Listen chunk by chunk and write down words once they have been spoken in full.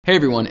Hey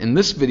everyone, in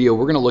this video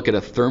we're going to look at a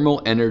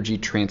thermal energy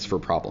transfer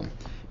problem.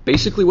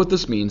 Basically what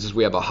this means is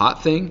we have a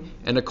hot thing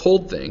and a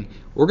cold thing.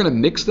 We're going to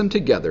mix them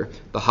together.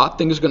 The hot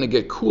thing is going to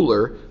get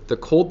cooler, the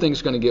cold thing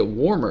is going to get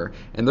warmer,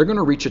 and they're going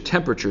to reach a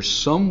temperature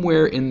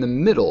somewhere in the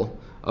middle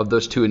of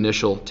those two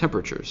initial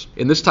temperatures.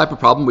 In this type of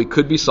problem, we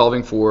could be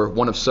solving for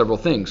one of several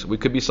things. We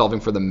could be solving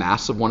for the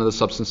mass of one of the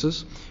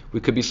substances, we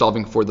could be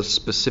solving for the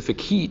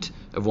specific heat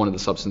of one of the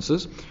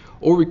substances,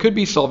 or we could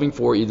be solving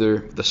for either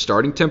the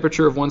starting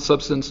temperature of one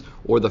substance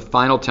or the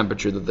final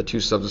temperature that the two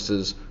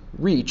substances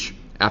reach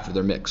after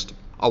they're mixed.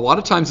 A lot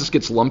of times this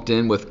gets lumped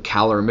in with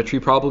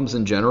calorimetry problems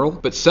in general,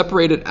 but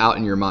separate it out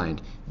in your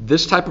mind.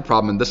 This type of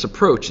problem and this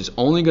approach is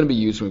only going to be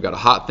used when we've got a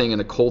hot thing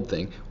and a cold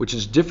thing, which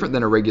is different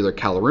than a regular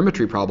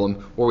calorimetry problem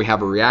where we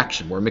have a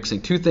reaction. We're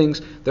mixing two things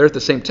that are at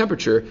the same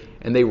temperature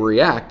and they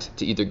react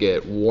to either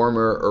get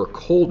warmer or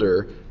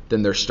colder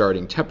than their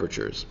starting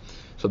temperatures.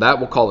 So that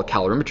we'll call a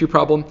calorimetry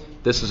problem.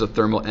 This is a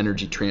thermal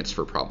energy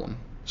transfer problem.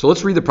 So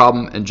let's read the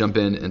problem and jump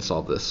in and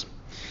solve this.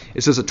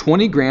 It says a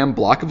 20-gram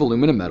block of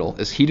aluminum metal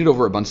is heated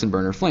over a Bunsen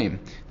burner flame,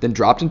 then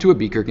dropped into a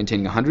beaker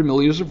containing 100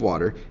 milliliters of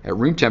water at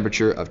room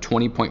temperature of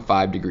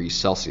 20.5 degrees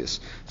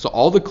Celsius. So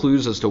all the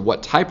clues as to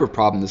what type of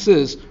problem this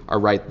is are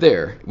right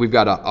there. We've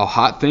got a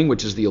hot thing,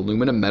 which is the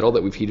aluminum metal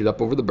that we've heated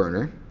up over the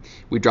burner.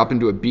 We drop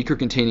into a beaker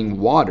containing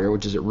water,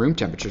 which is at room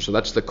temperature, so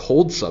that's the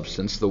cold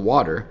substance, the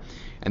water,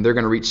 and they're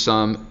going to reach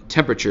some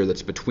temperature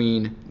that's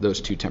between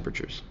those two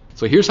temperatures.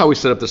 So here's how we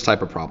set up this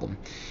type of problem.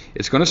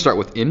 It's going to start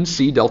with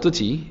MC delta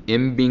T,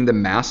 M being the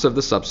mass of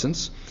the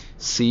substance,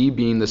 C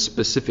being the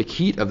specific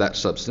heat of that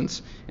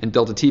substance, and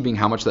delta T being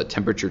how much that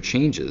temperature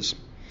changes.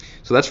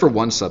 So that's for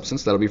one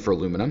substance, that'll be for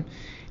aluminum,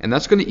 and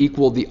that's going to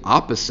equal the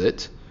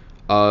opposite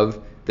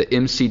of the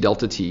MC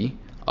delta T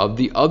of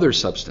the other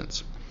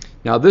substance.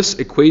 Now this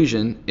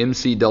equation,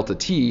 MC delta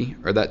T,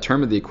 or that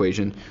term of the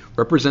equation,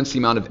 represents the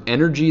amount of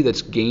energy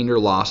that's gained or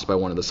lost by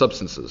one of the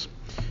substances.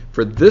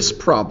 For this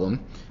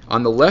problem,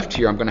 on the left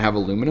here I'm going to have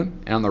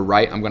aluminum, and on the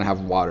right I'm going to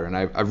have water. And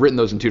I've written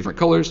those in two different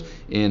colors,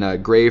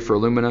 in gray for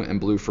aluminum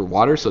and blue for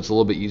water, so it's a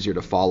little bit easier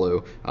to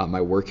follow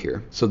my work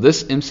here. So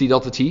this MC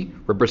delta T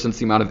represents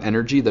the amount of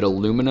energy that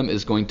aluminum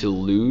is going to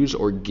lose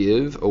or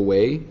give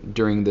away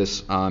during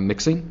this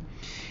mixing.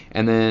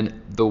 And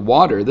then the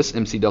water, this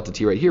MC delta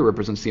T right here,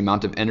 represents the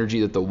amount of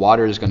energy that the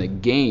water is going to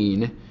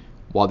gain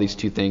while these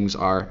two things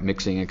are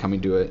mixing and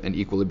coming to an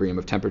equilibrium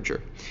of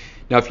temperature.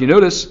 Now if you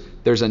notice,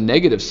 there's a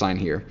negative sign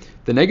here.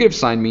 The negative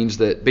sign means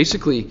that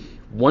basically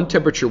one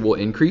temperature will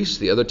increase,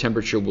 the other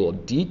temperature will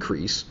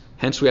decrease.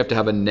 Hence we have to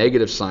have a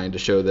negative sign to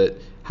show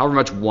that however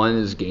much one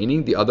is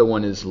gaining, the other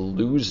one is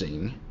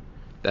losing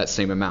that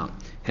same amount.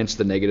 Hence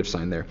the negative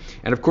sign there.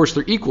 And of course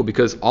they're equal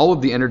because all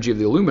of the energy of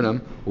the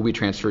aluminum will be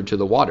transferred to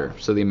the water.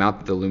 So the amount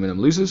that the aluminum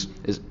loses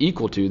is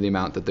equal to the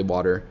amount that the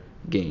water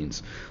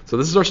gains. So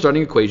this is our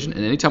starting equation,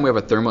 and anytime we have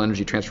a thermal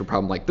energy transfer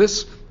problem like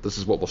this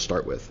is what we'll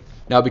start with.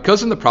 Now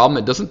because in the problem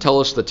it doesn't tell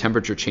us the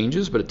temperature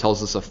changes, but it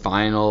tells us a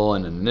final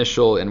and an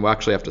initial, and we'll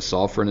actually have to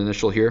solve for an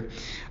initial here.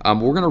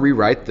 We're going to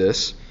rewrite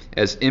this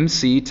as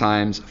MC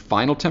times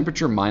final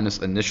temperature minus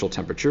initial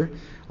temperature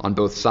on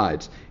both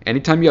sides.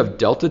 Anytime you have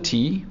delta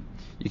T,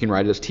 you can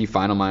write it as T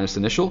final minus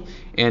initial,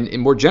 and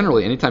more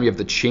generally, anytime you have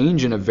the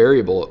change in a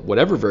variable,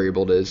 whatever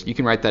variable it is, you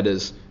can write that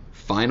as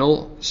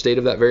final state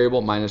of that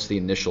variable minus the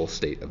initial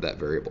state of that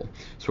variable.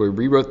 So we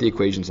rewrote the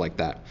equations like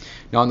that.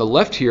 Now on the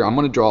left here, I'm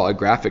going to draw a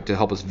graphic to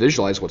help us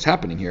visualize what's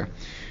happening here.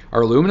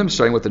 Our aluminum is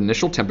starting with an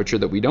initial temperature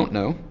that we don't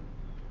know.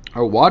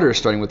 Our water is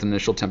starting with an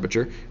initial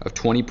temperature of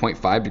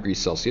 20.5 degrees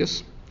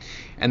Celsius.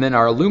 And then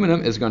our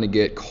aluminum is going to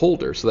get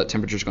colder, so that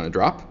temperature is going to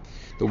drop.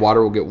 The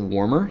water will get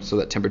warmer, so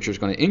that temperature is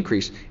going to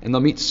increase, and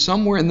they'll meet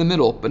somewhere in the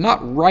middle, but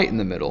not right in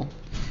the middle.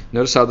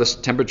 Notice how this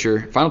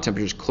temperature, final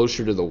temperature, is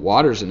closer to the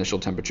water's initial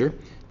temperature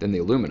than the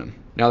aluminum.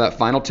 Now that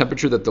final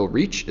temperature that they'll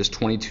reach is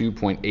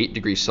 22.8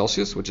 degrees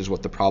Celsius, which is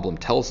what the problem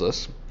tells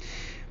us.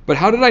 But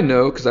how did I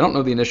know, because I don't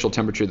know the initial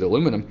temperature of the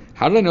aluminum,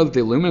 how did I know that the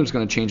aluminum is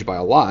going to change by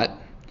a lot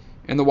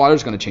and the water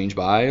is going to change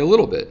by a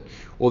little bit?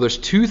 Well, there's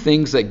two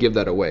things that give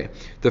that away.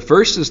 The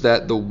first is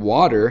that the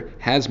water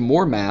has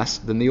more mass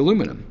than the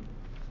aluminum.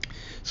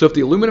 So if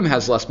the aluminum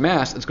has less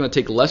mass, it's going to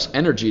take less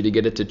energy to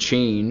get it to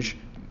change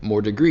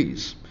more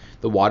degrees.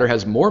 The water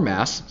has more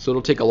mass, so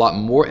it'll take a lot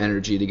more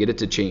energy to get it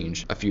to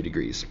change a few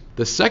degrees.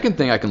 The second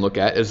thing I can look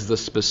at is the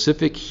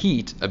specific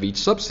heat of each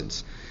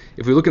substance.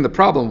 If we look in the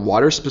problem,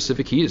 water's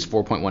specific heat is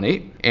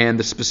 4.18, and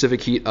the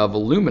specific heat of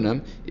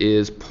aluminum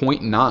is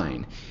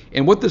 0.9.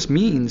 And what this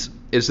means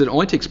is that it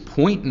only takes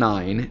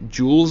 0.9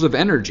 joules of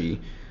energy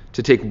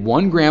to take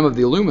 1 gram of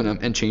the aluminum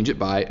and change it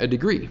by a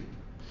degree.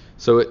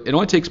 So it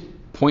only takes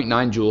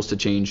 0.9 joules to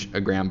change a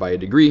gram by a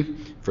degree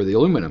for the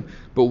aluminum.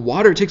 But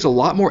water takes a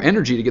lot more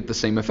energy to get the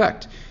same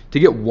effect. To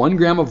get 1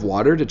 gram of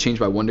water to change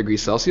by 1 degree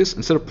Celsius,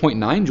 instead of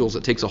 0.9 joules,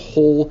 it takes a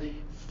whole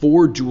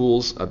 4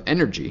 joules of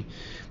energy.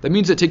 That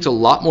means it takes a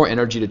lot more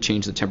energy to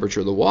change the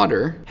temperature of the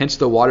water, hence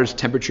the water's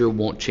temperature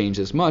won't change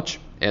as much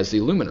as the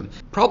aluminum.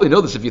 Probably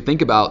know this if you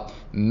think about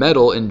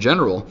metal in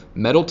general.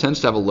 Metal tends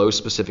to have a low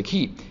specific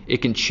heat.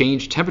 It can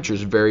change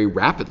temperatures very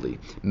rapidly.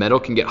 Metal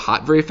can get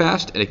hot very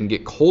fast and it can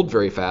get cold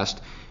very fast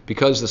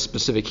because the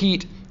specific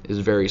heat is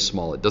very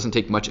small. It doesn't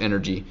take much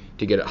energy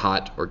to get it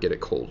hot or get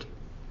it cold.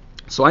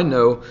 So I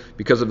know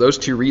because of those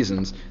 2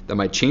 reasons that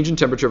my change in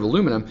temperature of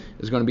aluminum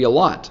is going to be a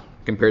lot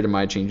compared to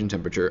my change in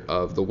temperature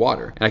of the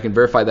water. And I can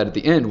verify that at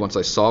the end once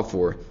I solve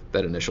for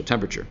that initial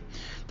temperature.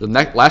 The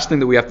last thing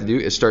that we have to do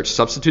is start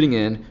substituting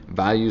in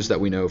values that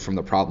we know from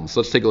the problem. So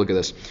let's take a look at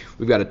this.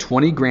 We've got a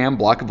 20-gram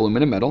block of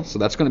aluminum metal, so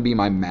that's going to be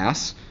my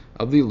mass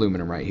of the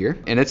aluminum right here.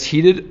 And it's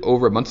heated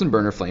over a Bunsen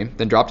burner flame,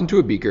 then dropped into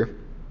a beaker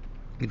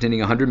containing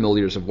 100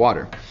 milliliters of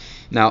water.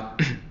 Now,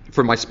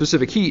 for my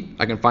specific heat,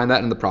 I can find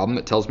that in the problem.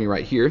 It tells me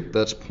right here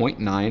that's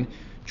 0.9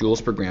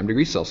 joules per gram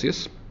degree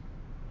Celsius.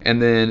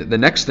 And then the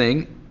next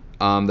thing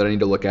that I need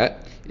to look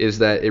at is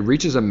that it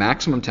reaches a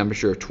maximum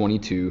temperature of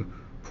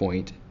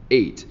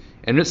 22.8.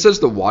 And it says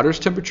the water's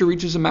temperature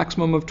reaches a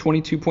maximum of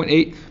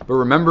 22.8, but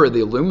remember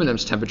the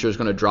aluminum's temperature is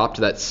going to drop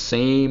to that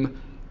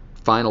same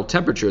final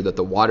temperature that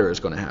the water is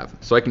going to have.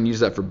 So I can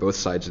use that for both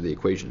sides of the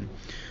equation.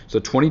 So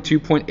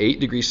 22.8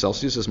 degrees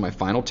Celsius is my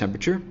final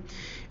temperature.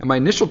 And my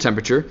initial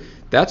temperature,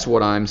 that's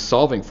what I'm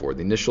solving for,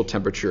 the initial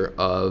temperature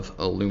of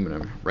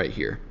aluminum right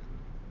here.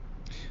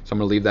 So I'm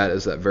going to leave that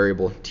as that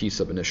variable T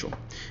sub initial.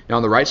 Now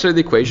on the right side of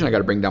the equation, I got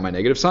to bring down my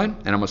negative sign,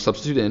 and I'm going to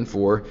substitute in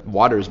for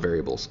water's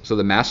variables. So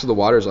the mass of the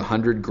water is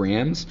 100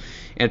 grams,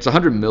 and it's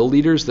 100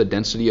 milliliters. The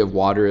density of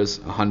water is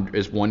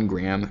 1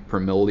 gram per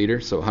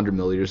milliliter, so 100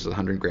 milliliters is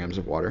 100 grams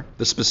of water.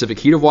 The specific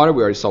heat of water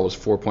we already saw was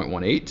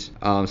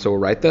 4.18, so we'll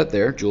write that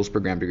there, joules per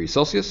gram degree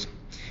Celsius.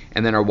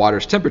 And then our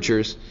water's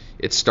temperatures,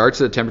 it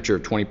starts at a temperature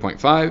of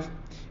 20.5.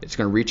 It's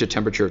going to reach a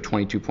temperature of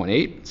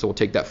 22.8, so we'll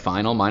take that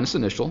final minus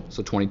initial,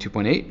 so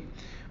 22.8.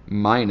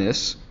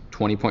 minus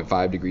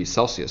 20.5 degrees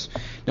Celsius.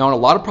 Now in a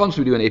lot of problems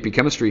we do in AP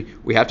Chemistry,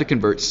 we have to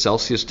convert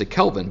Celsius to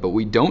Kelvin, but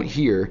we don't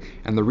here,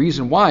 and the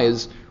reason why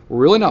is we're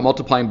really not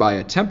multiplying by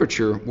a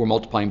temperature, we're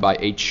multiplying by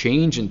a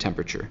change in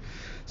temperature.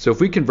 So if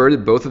we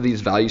converted both of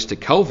these values to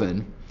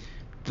Kelvin,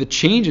 the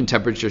change in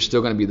temperature is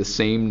still going to be the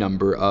same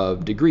number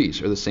of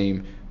degrees, or the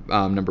same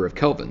number of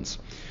kelvins.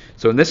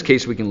 So in this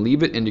case we can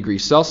leave it in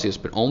degrees Celsius,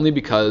 but only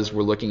because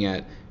we're looking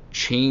at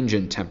change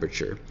in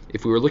temperature.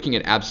 If we were looking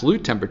at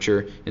absolute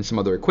temperature in some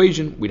other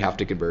equation, we'd have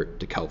to convert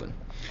to Kelvin.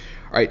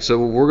 All right, so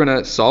we're going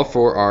to solve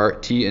for our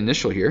T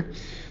initial here.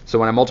 So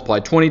when I multiply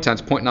 20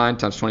 times 0.9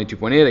 times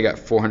 22.8, I got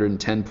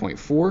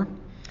 410.4.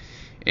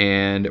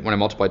 And when I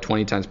multiply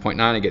 20 times 0.9,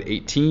 I get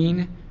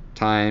 18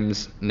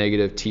 times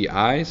negative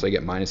TI, so I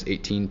get minus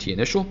 18 T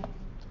initial,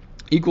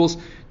 equals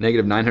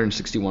negative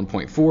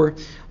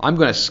 961.4. I'm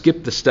going to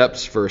skip the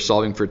steps for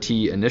solving for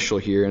T initial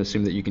here and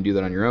assume that you can do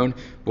that on your own.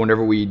 But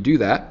whenever we do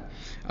that,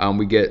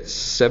 we get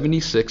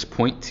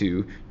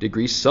 76.2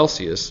 degrees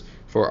Celsius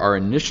for our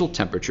initial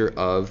temperature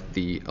of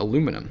the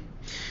aluminum.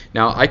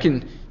 Now I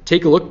can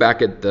take a look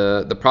back at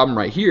the problem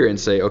right here and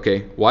say,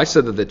 okay, well I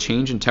said that the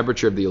change in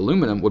temperature of the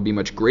aluminum would be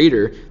much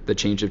greater than the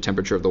change of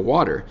temperature of the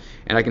water.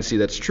 And I can see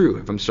that's true.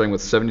 If I'm starting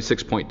with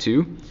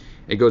 76.2,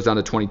 it goes down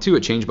to 22,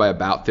 it changed by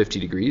about 50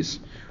 degrees,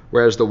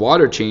 whereas the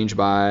water changed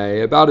by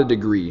about a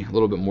degree, a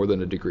little bit more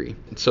than a degree.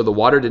 So the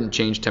water didn't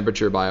change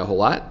temperature by a whole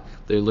lot,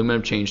 the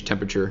aluminum changed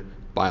temperature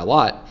by a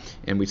lot,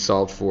 and we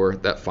solved for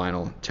that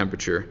final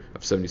temperature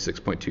of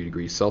 76.2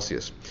 degrees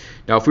Celsius.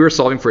 Now if we were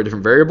solving for a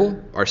different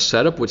variable, our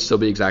setup would still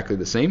be exactly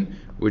the same.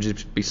 We'd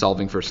just be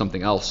solving for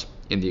something else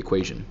in the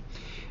equation.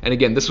 And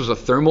again, this was a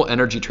thermal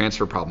energy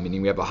transfer problem,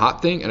 meaning we have a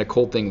hot thing and a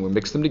cold thing, and we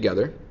mix them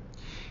together.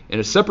 In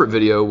a separate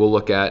video, we'll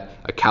look at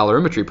a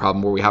calorimetry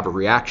problem where we have a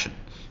reaction.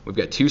 We've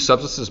got two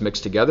substances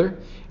mixed together,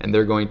 and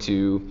they're going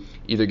to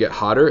either get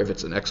hotter if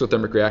it's an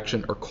exothermic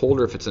reaction or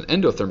colder if it's an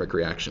endothermic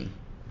reaction.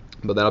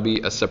 But that'll be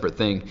a separate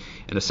thing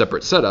and a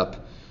separate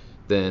setup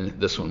than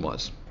this one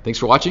was. Thanks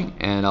for watching,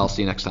 and I'll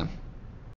see you next time.